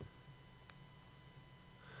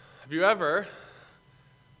Have you ever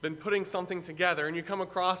been putting something together and you come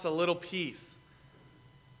across a little piece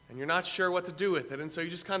and you're not sure what to do with it, and so you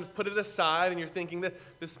just kind of put it aside and you're thinking that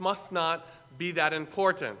this must not be that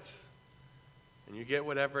important. And you get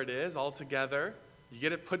whatever it is all together. You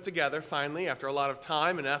get it put together finally after a lot of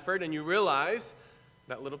time and effort, and you realize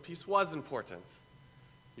that little piece was important.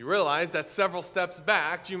 You realize that several steps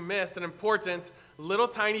back you missed an important little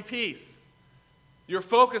tiny piece. You're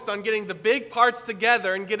focused on getting the big parts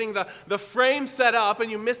together and getting the frame set up, and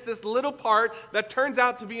you miss this little part that turns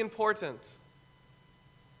out to be important.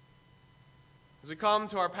 As we come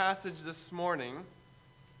to our passage this morning,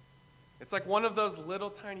 it's like one of those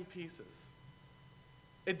little tiny pieces.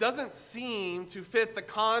 It doesn't seem to fit the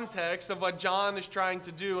context of what John is trying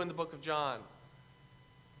to do in the book of John.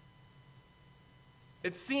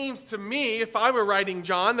 It seems to me, if I were writing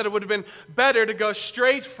John, that it would have been better to go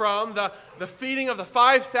straight from the feeding of the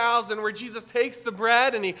 5,000, where Jesus takes the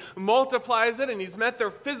bread and he multiplies it and he's met their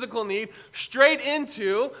physical need, straight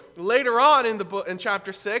into later on in the book, in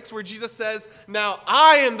chapter 6, where Jesus says, "Now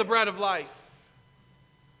I am the bread of life."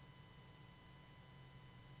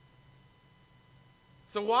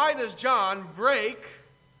 So why does John break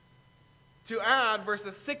to add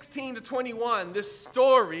verses 16 to 21, this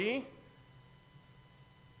story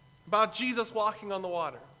about Jesus walking on the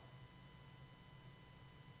water?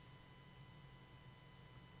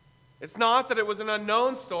 It's not that it was an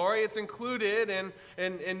unknown story. It's included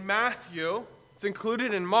in Matthew. It's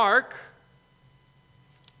included in Mark.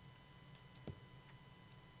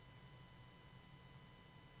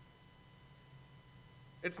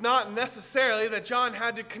 It's not necessarily that John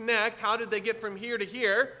had to connect, how did they get from here to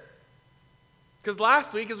here? Because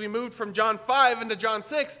last week, as we moved from John 5 into John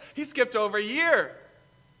 6, he skipped over a year.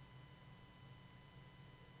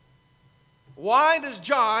 Why does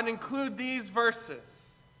John include these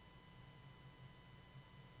verses?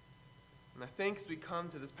 And I think as we come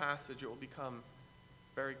to this passage, it will become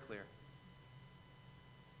very clear.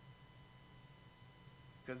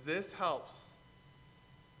 Because this helps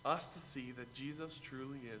us to see that Jesus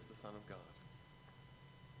truly is the Son of God.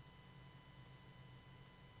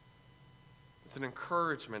 It's an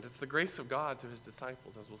encouragement. It's the grace of God to his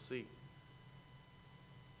disciples, as we'll see.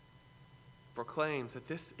 Proclaims that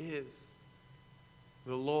this is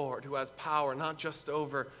the Lord who has power not just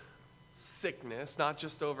over sickness, not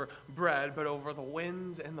just over bread, but over the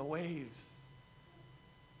winds and the waves.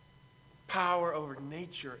 Power over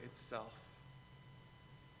nature itself.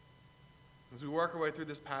 As we work our way through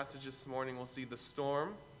this passage this morning, we'll see the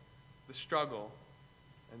storm, the struggle,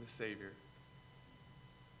 and the Savior.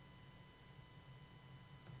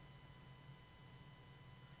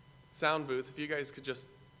 Sound booth, if you guys could just,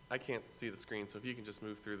 I can't see the screen, so if you can just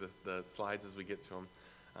move through the slides as we get to them.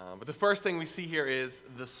 But the first thing we see here is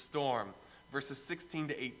the storm, verses 16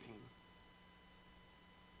 to 18.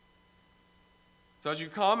 So as you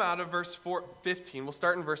come out of verse 15, we'll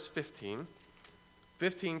start in verse 15.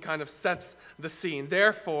 15 kind of sets the scene.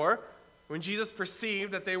 Therefore, when Jesus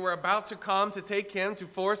perceived that they were about to come to take him to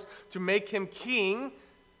force to make him king,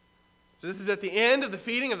 so this is at the end of the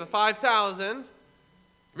feeding of the 5,000,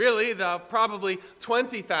 really the probably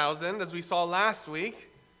 20,000 as we saw last week.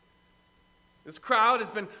 This crowd has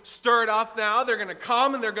been stirred up now. They're going to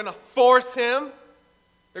come and they're going to force him.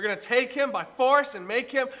 They're going to take him by force and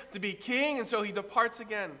make him to be king. And so he departs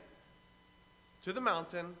again to the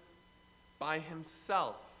mountain by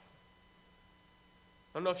himself.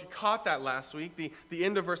 I don't know if you caught that last week. The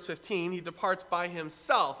end of verse 15, he departs by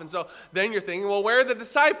himself. And so then you're thinking, well, where are the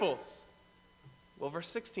disciples? Well, verse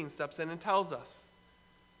 16 steps in and tells us.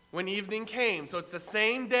 When evening came, so it's the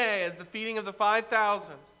same day as the feeding of the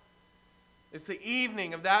 5,000. It's the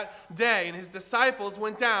evening of that day, and his disciples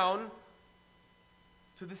went down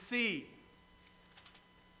to the sea.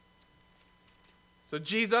 So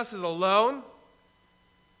Jesus is alone.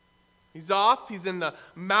 He's off. He's in the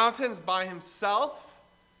mountains by himself.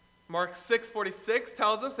 Mark 6:46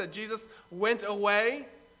 tells us that Jesus went away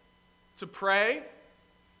to pray.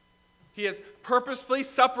 He has purposefully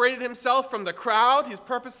separated himself from the crowd. He's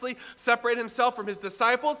purposely separated himself from his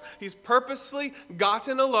disciples. He's purposefully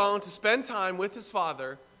gotten alone to spend time with his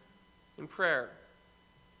Father in prayer.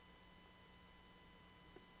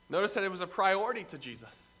 Notice that it was a priority to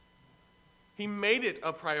Jesus. He made it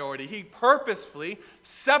a priority. He purposefully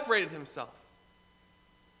separated himself.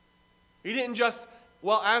 He didn't just,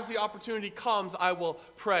 well, as the opportunity comes, I will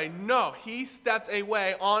pray. No, he stepped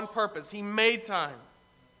away on purpose. He made time.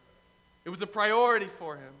 It was a priority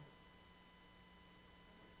for him.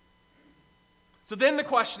 So then the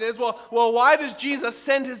question is, well, why does Jesus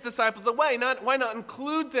send his disciples away? Why not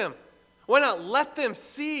include them? Why not let them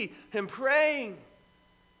see him praying?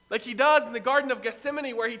 Like he does in the Garden of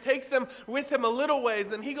Gethsemane, where he takes them with him a little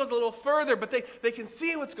ways, and he goes a little further, but they can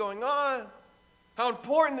see what's going on. How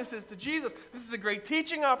important this is to Jesus. This is a great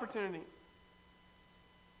teaching opportunity.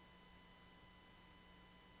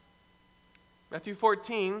 Matthew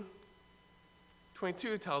 14:22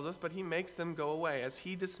 tells us, but he makes them go away as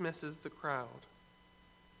he dismisses the crowd.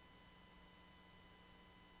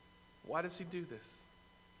 Why does he do this?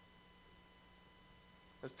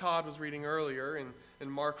 As Todd was reading earlier in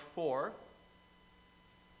Mark 4,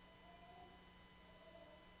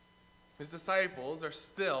 his disciples are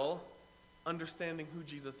still understanding who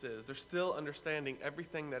Jesus is. They're still understanding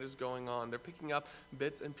everything that is going on. They're picking up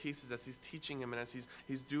bits and pieces as he's teaching him and as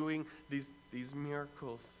he's doing these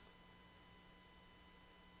miracles.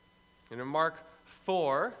 And in Mark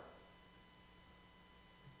 4,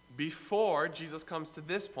 before Jesus comes to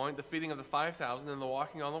this point, the feeding of the 5,000 and the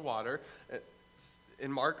walking on the water,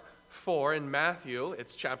 in Mark 4, in Matthew,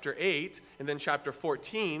 it's chapter 8, and then chapter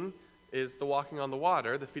 14 is the walking on the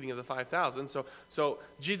water, the feeding of the 5,000. So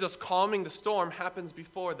Jesus calming the storm happens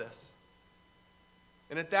before this.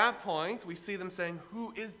 And at that point, we see them saying,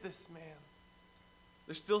 who is this man?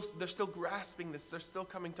 They're still grasping this. They're still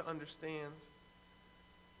coming to understand.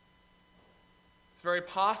 It's very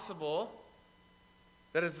possible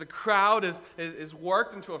that as the crowd is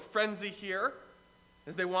worked into a frenzy here,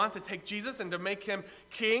 as they want to take Jesus and to make him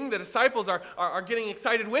king, the disciples are getting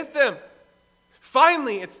excited with them.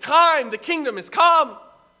 Finally, it's time. The kingdom has come.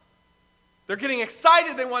 They're getting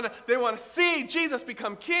excited. They want to see Jesus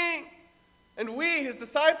become king. And we, his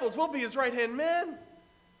disciples, will be his right-hand men.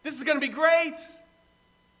 This is going to be great.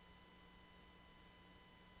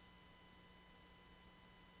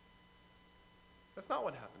 That's not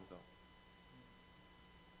what happens, though.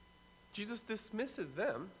 Jesus dismisses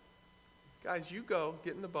them. Guys, you go,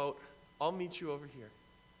 get in the boat. I'll meet you over here.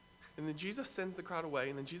 And then Jesus sends the crowd away,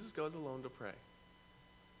 and then Jesus goes alone to pray.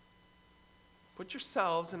 Put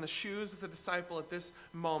yourselves in the shoes of the disciple at this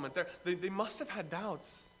moment. They must have had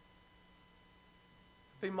doubts.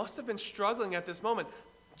 They must have been struggling at this moment.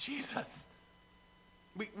 Jesus,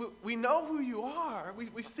 we know who you are.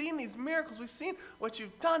 We've seen these miracles. We've seen what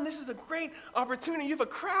you've done. This is a great opportunity. You have a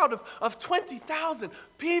crowd of 20,000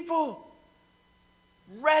 people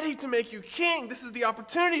ready to make you king. This is the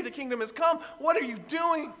opportunity. The kingdom has come. What are you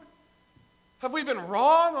doing? Have we been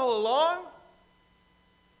wrong all along?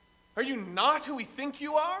 Are you not who we think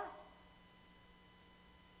you are?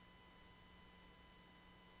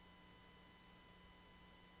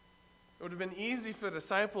 It would have been easy for the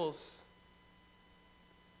disciples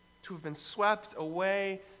to have been swept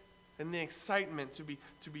away in the excitement, to be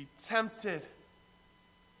tempted,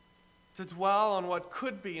 to dwell on what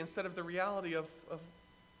could be instead of the reality of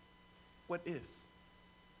what is.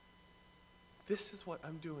 This is what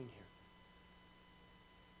I'm doing here.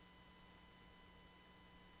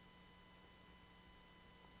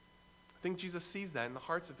 I think Jesus sees that in the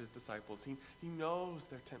hearts of his disciples. He knows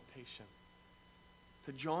their temptation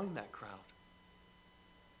to join that crowd,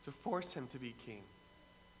 to force him to be king.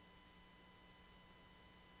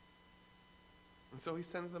 And so he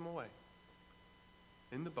sends them away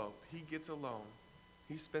in the boat. He gets alone.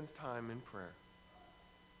 He spends time in prayer.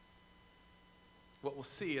 What we'll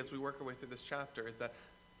see as we work our way through this chapter is that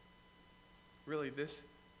really these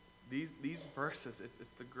verses,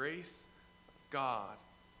 it's the grace of God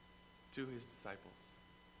to his disciples.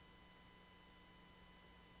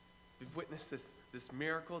 They've witnessed this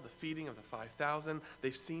miracle, the feeding of the 5,000.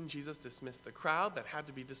 They've seen Jesus dismiss the crowd. That had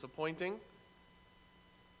to be disappointing.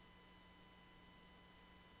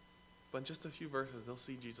 But in just a few verses, they'll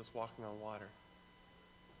see Jesus walking on water.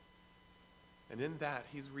 And in that,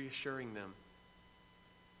 he's reassuring them,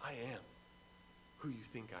 I am who you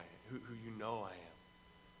think I am, who you know I am.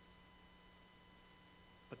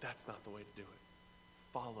 But that's not the way to do it.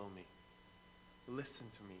 Follow me. Listen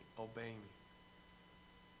to me. Obey me.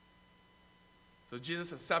 So Jesus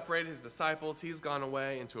has separated his disciples. He's gone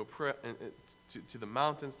away to the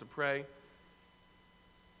mountains to pray.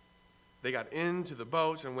 They got into the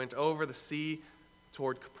boat and went over the sea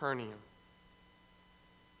toward Capernaum.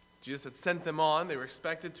 Jesus had sent them on. They were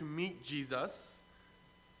expected to meet Jesus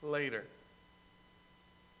later.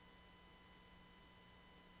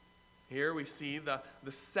 Here we see the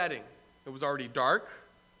setting. It was already dark,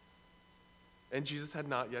 and Jesus had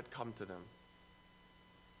not yet come to them.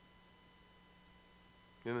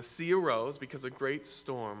 And the sea arose because a great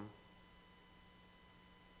storm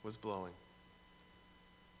was blowing.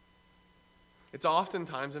 It's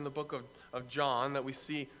oftentimes in the book of John that we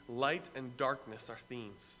see light and darkness are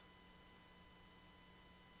themes.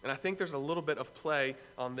 And I think there's a little bit of play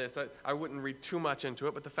on this. I wouldn't read too much into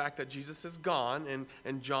it, but the fact that Jesus is gone,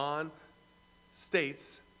 and John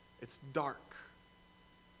states it's dark.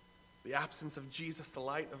 The absence of Jesus, the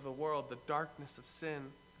light of the world, the darkness of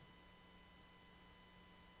sin.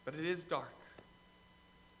 But it is dark.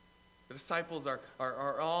 The disciples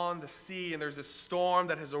are on the sea, and there's a storm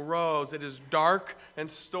that has arose. It is dark and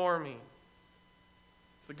stormy.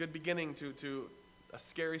 It's the good beginning to a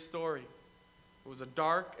scary story. It was a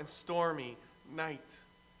dark and stormy night.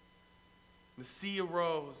 The sea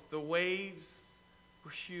arose. The waves were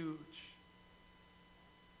huge.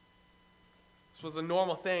 This was a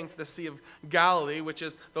normal thing for the Sea of Galilee, which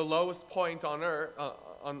is the lowest point on earth,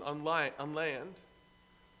 on land.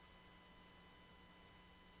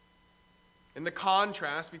 And the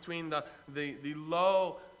contrast between the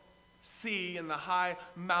low sea and the high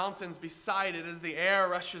mountains beside it as the air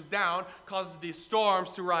rushes down causes these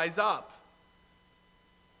storms to rise up.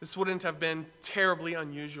 This wouldn't have been terribly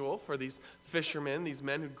unusual for these fishermen, these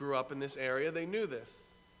men who grew up in this area. They knew this.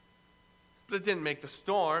 But it didn't make the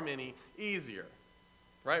storm any easier,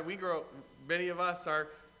 right? Many of us are,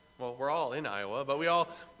 well, we're all in Iowa, but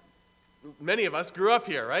many of us grew up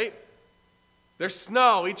here, right? There's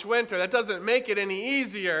snow each winter. That doesn't make it any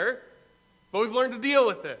easier, but we've learned to deal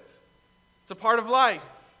with it. It's a part of life.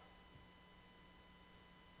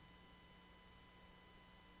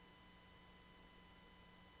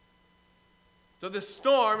 So this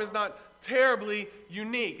storm is not terribly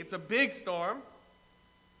unique. It's a big storm.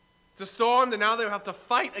 It's a storm that now they have to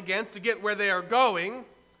fight against to get where they are going.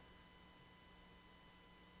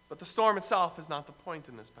 But the storm itself is not the point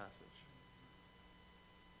in this passage.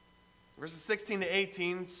 Verses 16 to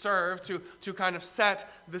 18 serve to kind of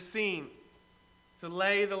set the scene, to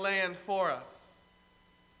lay the land for us.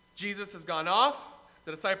 Jesus has gone off.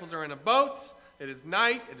 The disciples are in a boat. It is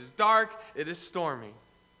night. It is dark. It is stormy.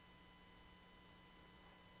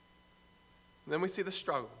 And then we see the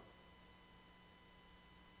struggle.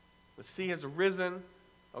 The sea has arisen.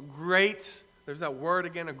 There's that word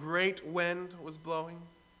again, a great wind was blowing.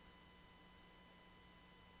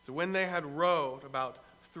 So when they had rowed about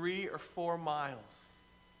 3 or 4 miles,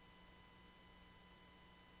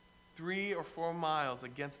 3 or 4 miles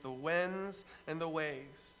against the winds and the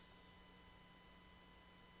waves,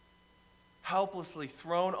 helplessly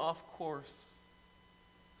thrown off course.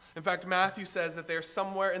 In fact, Matthew says that they're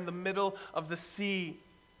somewhere in the middle of the sea.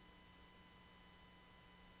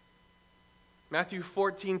 Matthew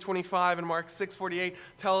 14:25 and Mark 6:48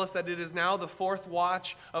 tell us that it is now the 4th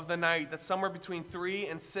watch of the night. That's somewhere between 3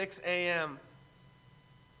 and 6 a.m.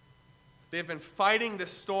 They have been fighting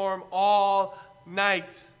this storm all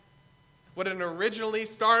night. What had originally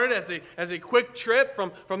started as a quick trip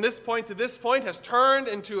from this point to this point has turned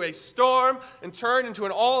into a storm and turned into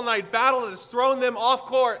an all-night battle that has thrown them off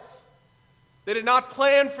course. They did not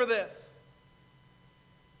plan for this.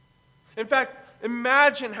 In fact,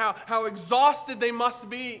 imagine how exhausted they must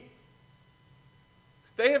be.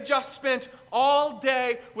 They have just spent all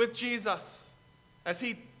day with Jesus as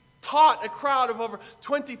he taught a crowd of over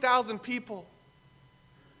 20,000 people.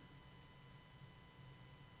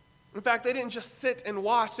 In fact, they didn't just sit and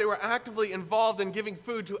watch. They were actively involved in giving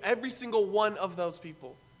food to every single one of those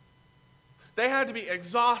people. They had to be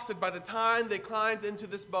exhausted by the time they climbed into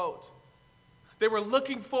this boat. They were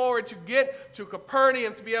looking forward to get to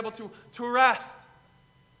Capernaum to be able to rest.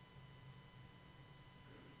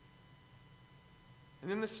 And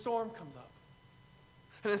then the storm comes up.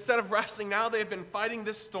 And instead of resting, now they have been fighting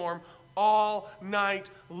this storm all night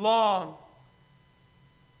long.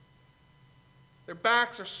 Their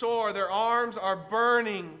backs are sore. Their arms are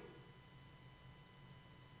burning.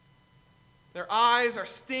 Their eyes are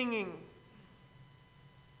stinging.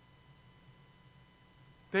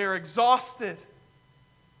 They are exhausted.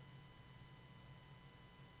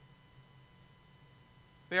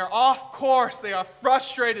 They are off course. They are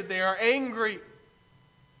frustrated. They are angry.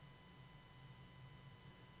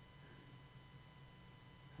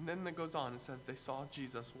 And then it goes on. It says they saw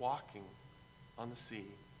Jesus walking on the sea,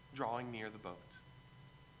 drawing near the boat.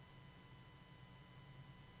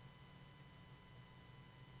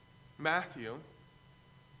 Matthew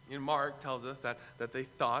in Mark tells us that they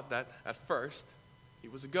thought that at first he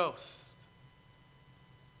was a ghost.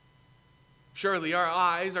 Surely our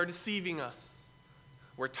eyes are deceiving us.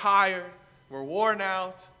 We're tired. We're worn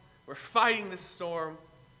out. We're fighting this storm.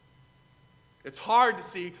 It's hard to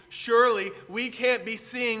see. Surely we can't be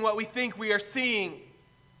seeing what we think we are seeing.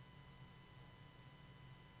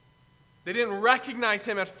 They didn't recognize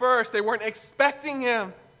him at first. They weren't expecting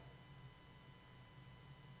him.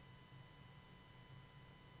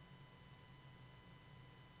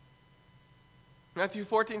 Matthew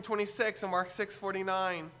 14:26 and Mark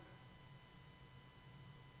 6:49.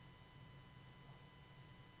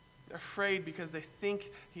 They're afraid because they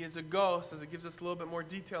think he is a ghost, as it gives us a little bit more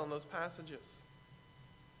detail in those passages.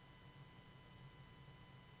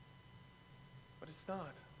 But it's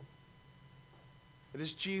not. It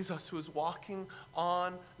is Jesus who is walking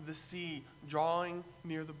on the sea, drawing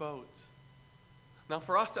near the boat. Now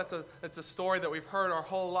for us, that's a story that we've heard our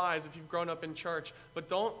whole lives if you've grown up in church. But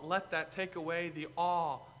don't let that take away the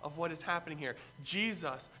awe of what is happening here.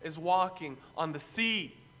 Jesus is walking on the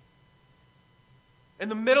sea in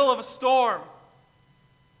the middle of a storm.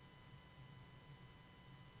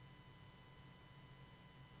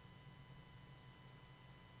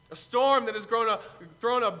 A storm that has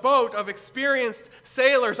thrown a boat of experienced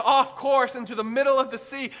sailors off course into the middle of the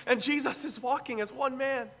sea, and Jesus is walking as one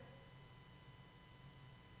man.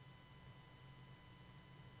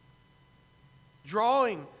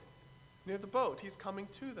 Drawing near the boat, he's coming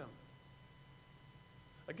to them.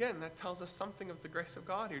 Again, that tells us something of the grace of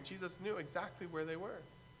God here. Jesus knew exactly where they were.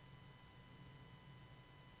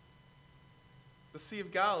 The Sea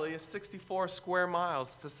of Galilee is 64 square miles.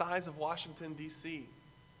 It's the size of Washington, D.C.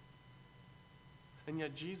 And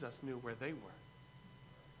yet Jesus knew where they were.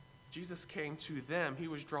 Jesus came to them. He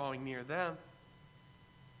was drawing near them.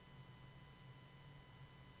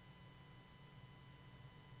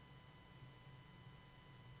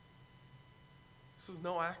 This was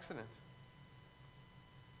no accident.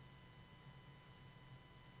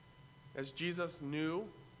 As Jesus knew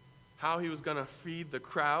how he was going to feed the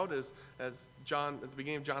crowd, as John, at the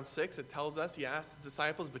beginning of John 6, it tells us, he asked his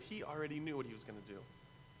disciples, but he already knew what he was going to do.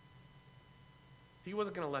 He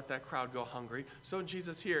wasn't going to let that crowd go hungry. So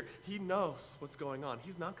Jesus here, he knows what's going on.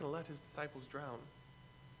 He's not going to let his disciples drown.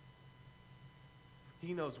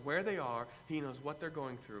 He knows where they are. He knows what they're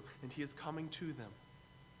going through. And he is coming to them.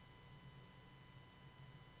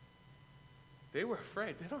 They were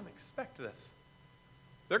afraid. They don't expect this.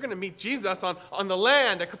 They're going to meet Jesus on the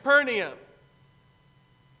land at Capernaum.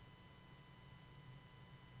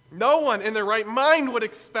 No one in their right mind would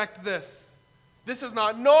expect this. This is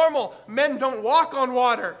not normal. Men don't walk on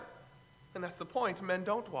water. And that's the point. Men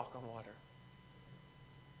don't walk on water.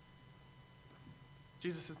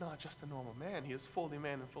 Jesus is not just a normal man. He is fully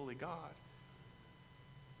man and fully God.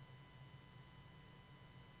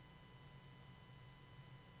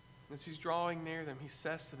 As he's drawing near them, he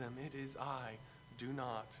says to them, "It is I. Do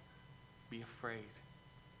not be afraid."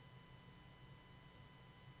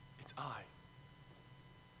 It's I.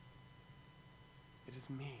 It is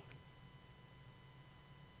me.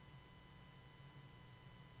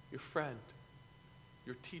 Your friend,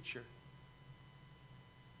 your teacher,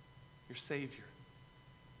 your Savior.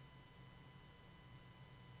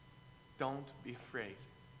 Don't be afraid.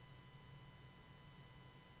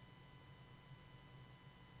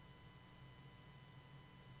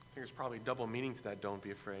 I think there's probably double meaning to that don't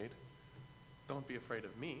be afraid. Don't be afraid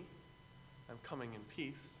of me. I'm coming in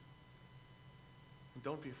peace. And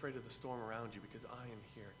don't be afraid of the storm around you because I am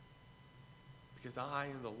here. Because I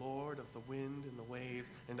am the Lord of the wind and the waves,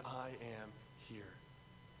 and I am here.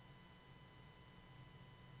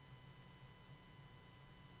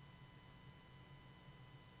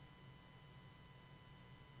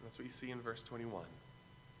 And that's what you see in verse 21.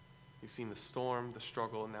 You've seen the storm, the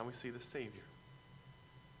struggle, and now we see the Savior.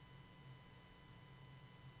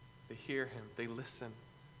 They hear him, they listen,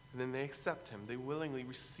 and then they accept him. They willingly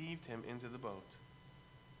received him into the boat.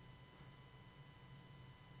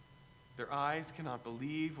 Their eyes cannot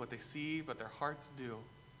believe what they see, but their hearts do.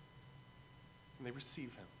 And they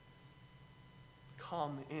receive him.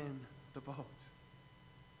 Come in the boat.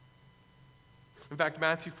 In fact,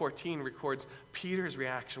 Matthew 14 records Peter's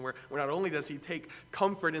reaction, where not only does he take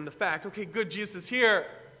comfort in the fact, okay, good, Jesus is here,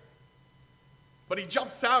 but he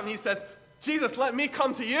jumps out and he says, Jesus, let me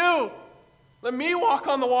come to you. Let me walk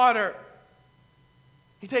on the water.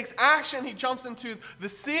 He takes action. He jumps into the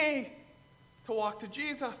sea to walk to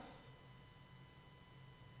Jesus.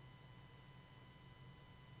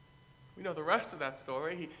 We know the rest of that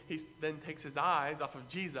story. He then takes his eyes off of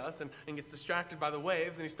Jesus and gets distracted by the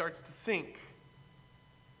waves, and he starts to sink.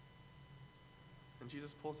 And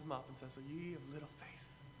Jesus pulls him up and says, "O ye of little faith."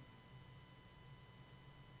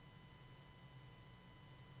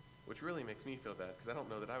 Which really makes me feel bad, because I don't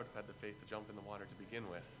know that I would have had the faith to jump in the water to begin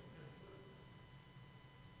with.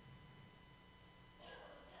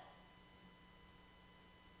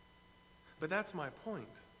 But that's my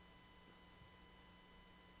point.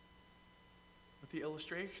 With the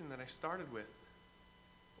illustration that I started with,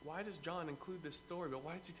 why does John include this story? But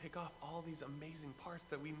why does he take off all these amazing parts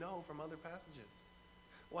that we know from other passages?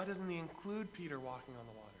 Why doesn't he include Peter walking on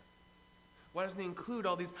the water? Why doesn't he include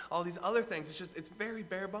all these other things? It's very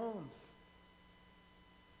bare bones.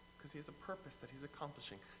 Because he has a purpose that he's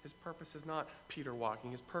accomplishing. His purpose is not Peter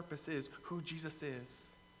walking. His purpose is who Jesus is.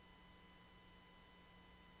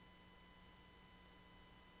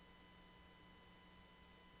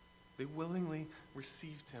 They willingly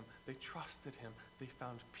received him. They trusted him. They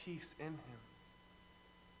found peace in him.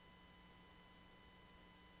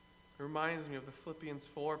 It reminds me of the Philippians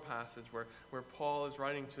 4 passage where Paul is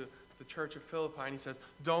writing to the church of Philippi and he says,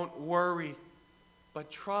 don't worry, but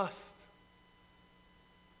trust.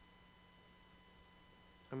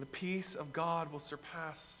 And the peace of God will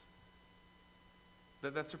surpass,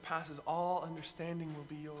 that surpasses all understanding will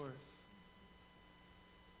be yours.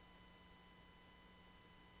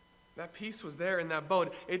 That peace was there in that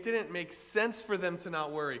boat. It didn't make sense for them to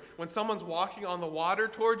not worry. When someone's walking on the water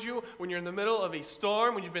towards you, when you're in the middle of a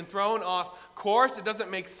storm, when you've been thrown off course, it doesn't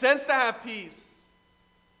make sense to have peace.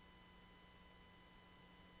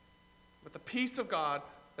 But the peace of God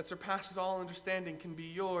that surpasses all understanding can be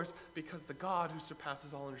yours because the God who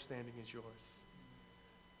surpasses all understanding is yours.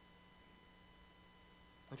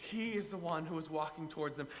 And he is the one who is walking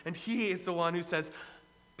towards them. And he is the one who says,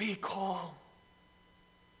 be calm.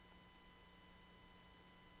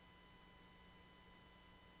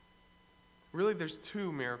 Really, there's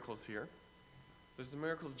two miracles here. There's the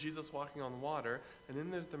miracle of Jesus walking on the water, and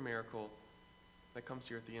then there's the miracle that comes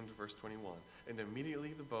here at the end of verse 21. And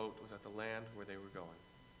immediately the boat was at the land where they were going.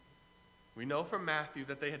 We know from Matthew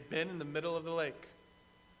that they had been in the middle of the lake.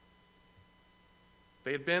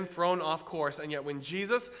 They had been thrown off course, and yet when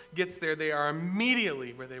Jesus gets there, they are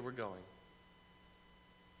immediately where they were going.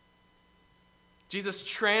 Jesus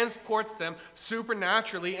transports them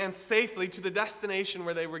supernaturally and safely to the destination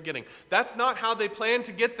where they were getting. That's not how they planned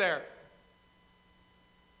to get there.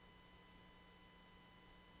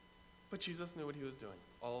 But Jesus knew what he was doing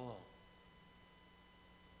all along.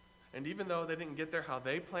 And even though they didn't get there how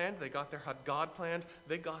they planned, they got there how God planned,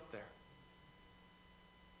 they got there.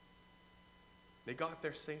 They got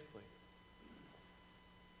there safely.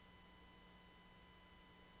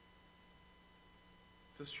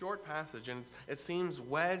 It's a short passage, and it seems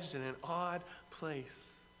wedged in an odd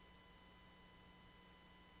place.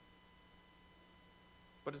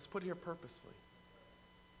 But it's put here purposefully.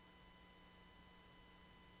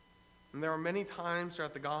 And there are many times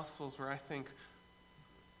throughout the Gospels where I think,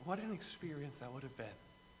 what an experience that would have been.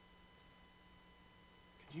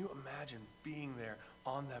 Can you imagine being there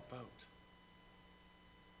on that boat?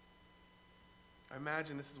 I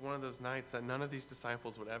imagine this is one of those nights that none of these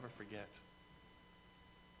disciples would ever forget.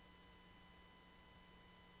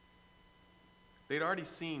 They'd already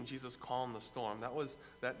seen Jesus calm the storm. That was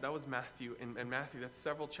Matthew. And Matthew, that's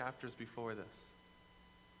several chapters before this.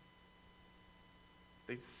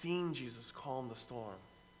 They'd seen Jesus calm the storm.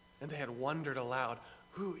 And they had wondered aloud,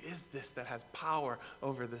 who is this that has power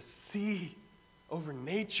over the sea, over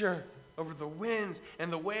nature, over the winds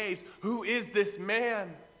and the waves? Who is this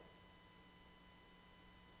man?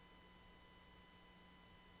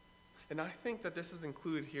 And I think that this is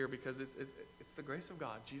included here because it's the grace of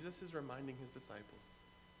God. Jesus is reminding his disciples,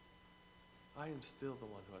 I am still the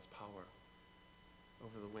one who has power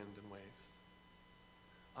over the wind and waves.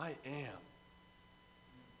 I am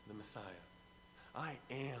the Messiah. I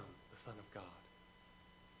am the Son of God.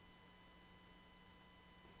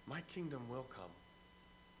 My kingdom will come,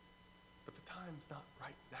 but the time's not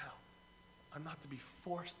right now. I'm not to be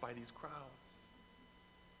forced by these crowds.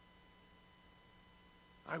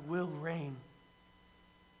 I will reign.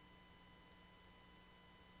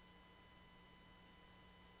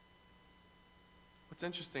 What's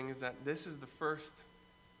interesting is that this is the first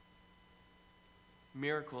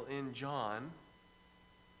miracle in John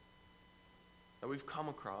that we've come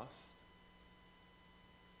across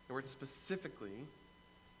where it specifically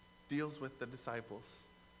deals with the disciples.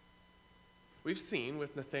 We've seen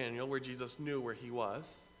with Nathanael where Jesus knew where he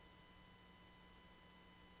was.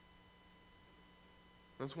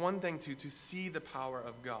 It's one thing to see the power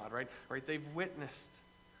of God, right? They've witnessed.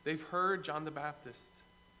 They've heard John the Baptist.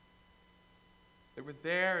 They were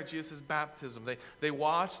there at Jesus' baptism. They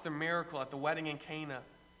watched the miracle at the wedding in Cana.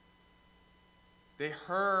 They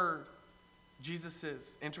heard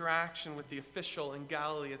Jesus' interaction with the official in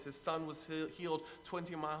Galilee as his son was healed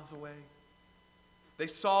 20 miles away. They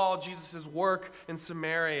saw Jesus' work in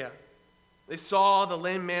Samaria. They saw the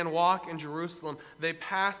lame man walk in Jerusalem. They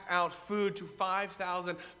passed out food to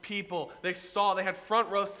 5,000 people. They had front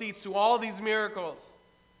row seats to all these miracles.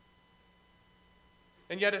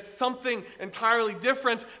 And yet it's something entirely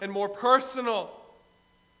different and more personal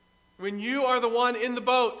when you are the one in the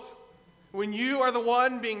boat, when you are the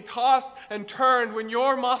one being tossed and turned, when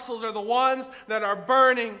your muscles are the ones that are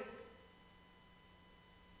burning.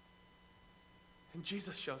 And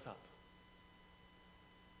Jesus shows up.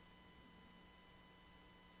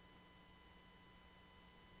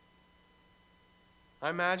 I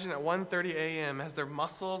imagine at 1:30 a.m. as their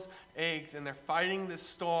muscles ached and they're fighting this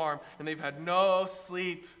storm and they've had no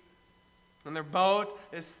sleep and their boat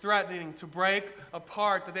is threatening to break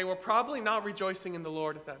apart, that they were probably not rejoicing in the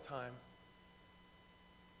Lord at that time.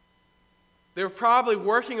 They were probably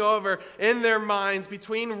working over in their minds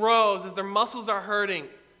between rows as their muscles are hurting.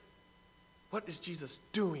 What is Jesus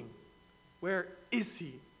doing? Where is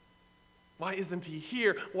he? Why isn't he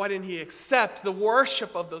here? Why didn't he accept the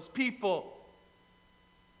worship of those people?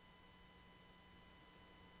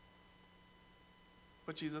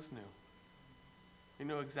 But Jesus knew. He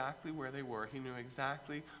knew exactly where they were. He knew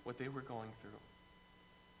exactly what they were going through.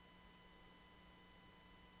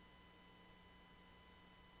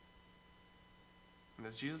 And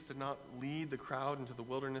as Jesus did not lead the crowd into the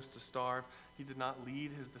wilderness to starve, he did not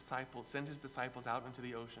send his disciples out into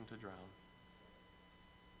the ocean to drown.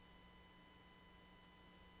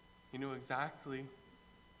 He knew exactly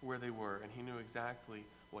where they were, and he knew exactly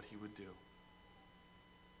what he would do.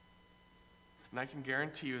 And I can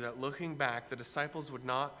guarantee you that looking back, the disciples would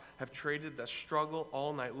not have traded that struggle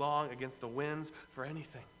all night long against the winds for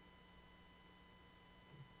anything.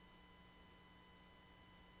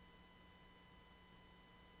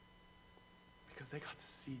 Because they got to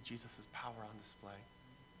see Jesus' power on display.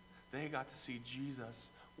 They got to see Jesus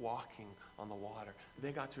walking on the water.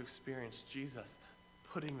 They got to experience Jesus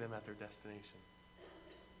putting them at their destination.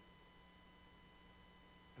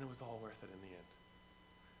 And it was all worth it in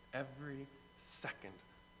the end. Every second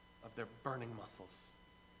of their burning muscles.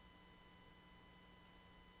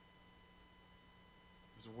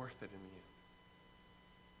 It was worth it in the end.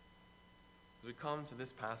 As we come to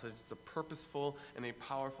this passage, it's a purposeful and a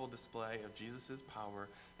powerful display of Jesus' power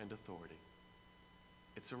and authority.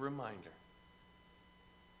 It's a reminder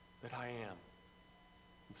that I am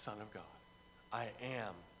the Son of God. I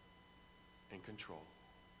am in control.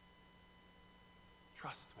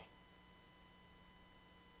 Trust me.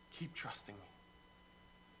 Keep trusting me.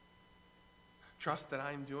 Trust that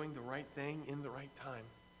I am doing the right thing in the right time.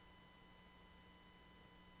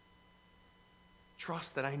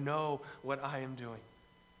 Trust that I know what I am doing.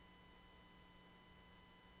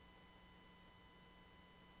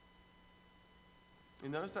 You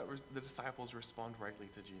notice that the disciples respond rightly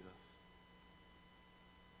to Jesus.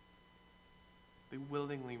 They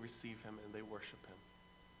willingly receive him and they worship him.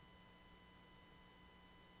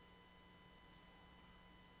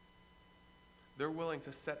 They're willing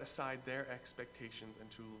to set aside their expectations and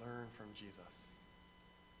to learn from Jesus.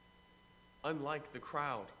 Unlike the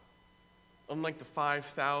crowd, unlike the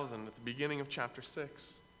 5,000 at the beginning of chapter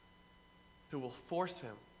 6, who will force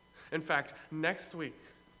him. In fact, next week,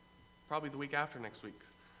 probably the week after next week,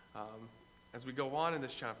 as we go on in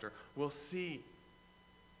this chapter, we'll see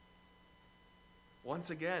once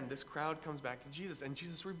again this crowd comes back to Jesus and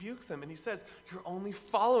Jesus rebukes them and he says, "You're only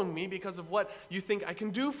following me because of what you think I can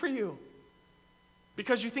do for you.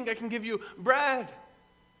 Because you think I can give you bread.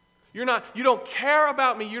 You don't care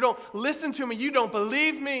about me. You don't listen to me. You don't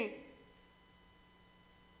believe me."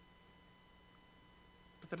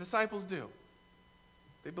 But the disciples do.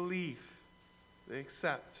 They believe. They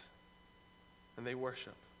accept. And they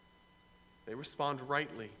worship. They respond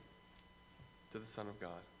rightly to the Son of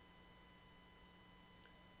God.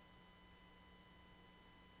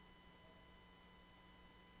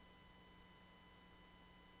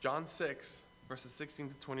 John 6, verses 16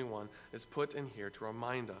 to 21 is put in here to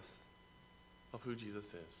remind us of who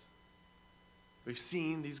Jesus is. We've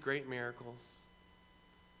seen these great miracles.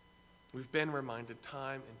 We've been reminded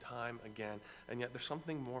time and time again, and yet there's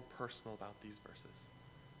something more personal about these verses.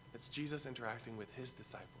 It's Jesus interacting with his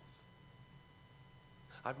disciples.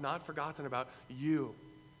 I've not forgotten about you.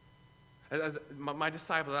 As my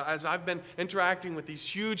disciples, as I've been interacting with these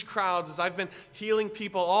huge crowds, as I've been healing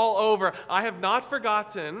people all over, I have not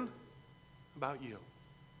forgotten about you.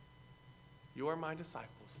 You are my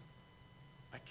disciples.